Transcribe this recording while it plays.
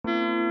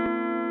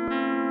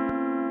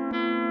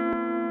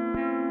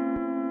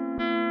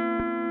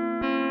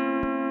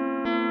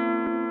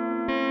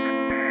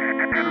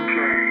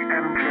I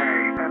don't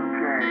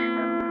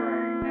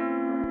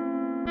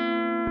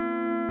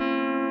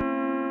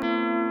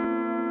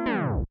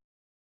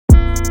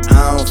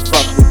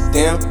fuck with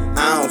them,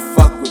 I don't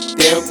fuck with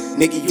them.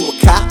 Nigga, you a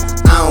cop,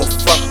 I don't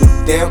fuck with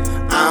them,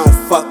 I don't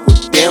fuck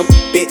with them.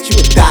 Bitch, you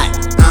a thot,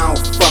 I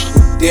don't fuck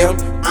with them,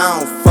 I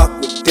don't fuck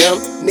with them.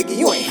 Nigga,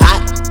 you ain't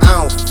hot, I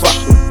don't fuck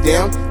with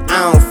them,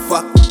 I don't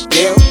fuck with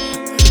them.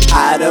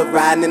 Hide up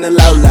riding in the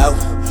Lolo,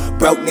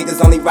 broke niggas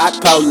only rock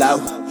polo.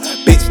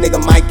 Bitch nigga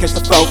might catch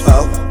the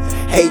fofo,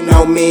 hating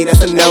on me,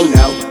 that's a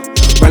no-no.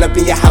 Run up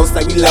in your house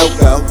like we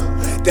loco,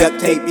 duct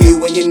tape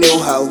you and your new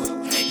hoe.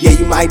 Yeah,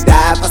 you might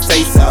die if I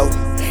say so.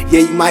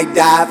 Yeah, you might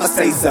die if I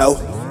say so.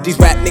 These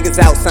rap niggas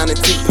out sounding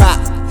Tupac.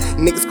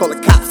 Niggas call the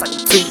cops like a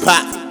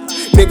Tupac.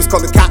 Niggas call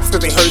the cops cause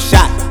they heard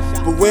shot,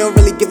 but we don't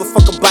really give a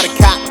fuck about a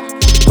cop.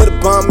 Put a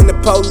bomb in the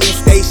police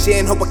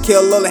station, hope I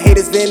kill all the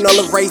haters and all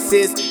the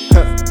racists.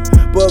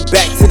 But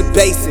back to the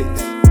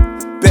basics,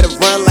 better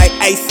run like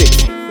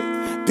ASIC.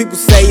 People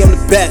say I'm the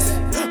best,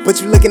 but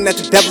you looking at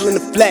the devil in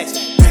the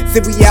flesh. See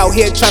we out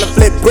here tryna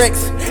flip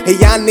bricks, and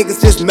y'all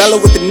niggas just mellow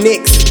with the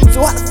Knicks.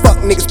 So how the fuck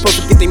niggas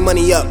supposed to get their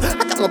money up?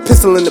 I got my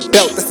pistol in the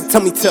belt, that's a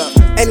tummy tuck.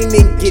 Any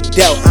nigga get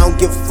dealt, I don't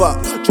give a fuck.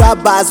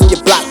 Drive-bys on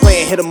your block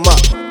playing, hit 'em up.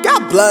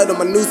 Got blood on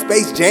my new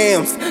Space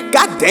Jams,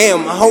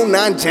 goddamn, my whole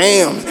 9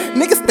 jams.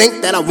 Niggas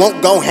think that I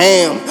won't go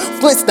ham,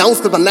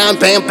 Flintstones cause my 9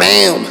 bam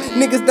bam.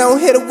 Niggas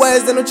don't hear the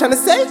words that I'm tryna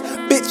say.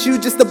 Bitch, you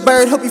just a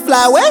bird, hope you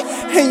fly away.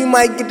 And you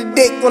might get the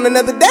dick on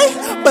another day,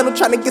 but I'm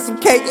tryna get some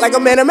cake like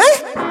I'm anime.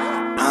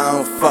 I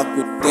don't fuck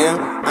with them,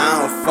 I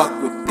don't fuck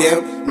with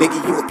them. Nigga,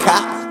 you a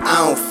cop, I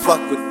don't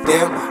fuck with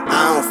them,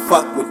 I don't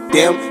fuck with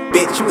them.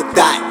 Bitch, you a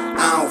thot, I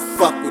don't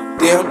fuck with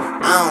them, I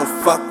don't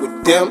fuck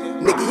with them.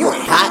 Nigga, you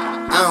ain't hot,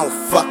 I don't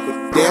fuck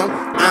with them,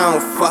 I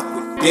don't fuck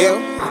with them.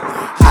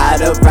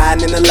 Hide up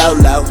riding in the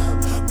Lolo,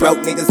 broke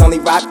niggas only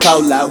rock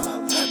polo.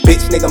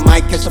 Bitch nigga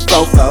might catch a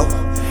fofo,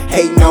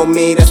 hating on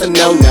me, that's a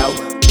no-no.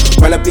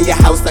 Run up in your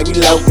house like we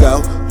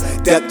loco,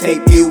 duct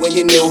tape you and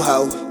your new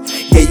hoe.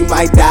 Yeah, you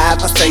might die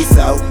if I say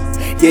so.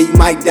 Yeah, you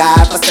might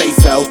die if I say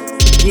so.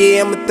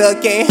 Yeah, I'm a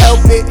thug, can't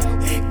help it.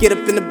 Get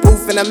up in the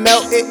booth and I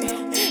melt it.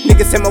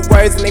 Niggas said my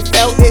words and they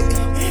felt it.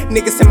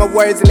 Niggas said my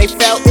words and they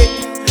felt it.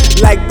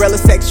 Like Brella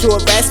sexual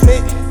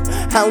harassment.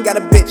 I don't got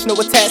a bitch, no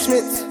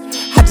attachments.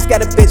 I just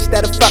got a bitch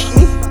that'll fuck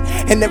me,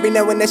 and every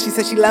now and then she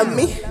said she loved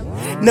me.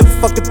 Never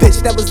fucked a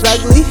bitch that was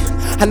ugly.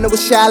 I know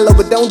it's shallow,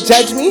 but don't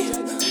judge me.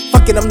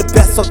 Fuck it, I'm the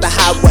best off the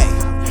highway.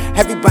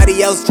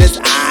 Everybody else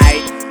just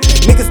aight.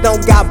 Niggas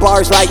don't got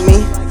bars like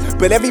me,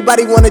 but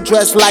everybody wanna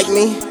dress like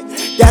me.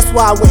 That's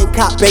why I went and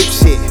cop babe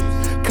shit.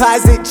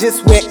 Closet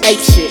just went ape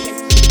shit.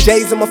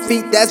 J's on my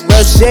feet, that's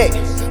real shit.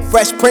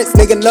 Fresh Prince,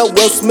 nigga, no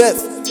Will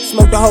Smith.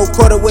 Smoked the whole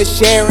quarter with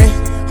Sharon.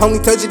 Only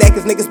told you that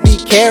cause niggas be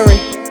caring.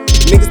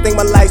 Niggas think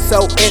my life's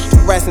so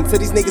interesting till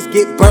these niggas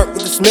get burnt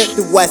with the Smith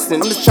 &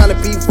 Wesson. I'm just tryna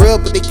be real,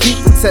 but they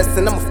keep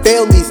protesting. I'ma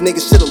fail these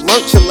niggas, should've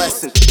learned your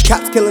lesson.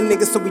 Cops killing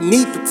niggas, so we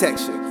need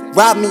protection.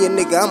 Rob me a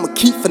nigga, I'ma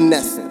keep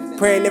finessing.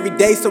 Praying every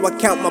day so I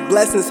count my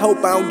blessings.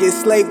 Hope I don't get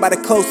slaved by the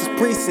closest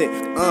precinct.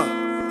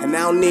 And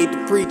I don't need to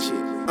preach it.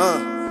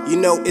 You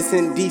know it's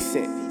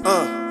indecent.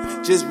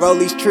 Just roll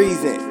these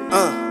trees in.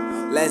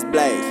 Let's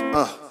blaze.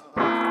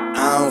 I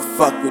don't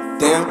fuck with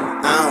them,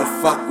 I don't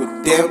fuck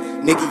with them.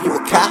 Nigga, you a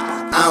cop,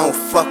 I don't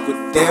fuck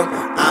with them, I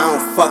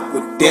don't fuck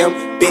with them.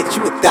 Bitch,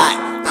 you a thot,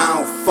 I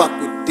don't fuck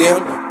with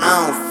them, I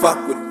don't fuck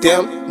with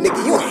them.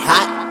 Nigga, you ain't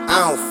hot, I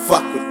don't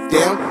fuck with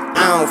them, I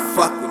don't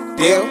fuck with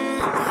them.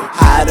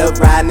 Hide up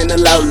riding in the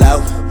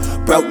Lolo,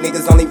 broke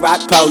niggas only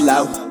rock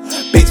polo.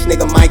 Bitch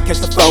nigga might catch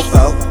the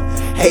fofo,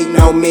 hating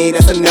on me,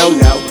 that's a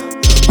no-no.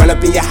 Run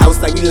up in your house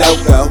like we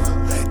loco,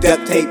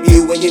 duct tape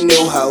you and your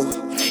new hoe.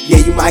 Yeah,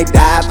 you might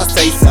die if I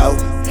say so.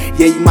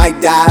 Yeah, you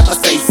might die if I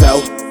say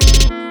so.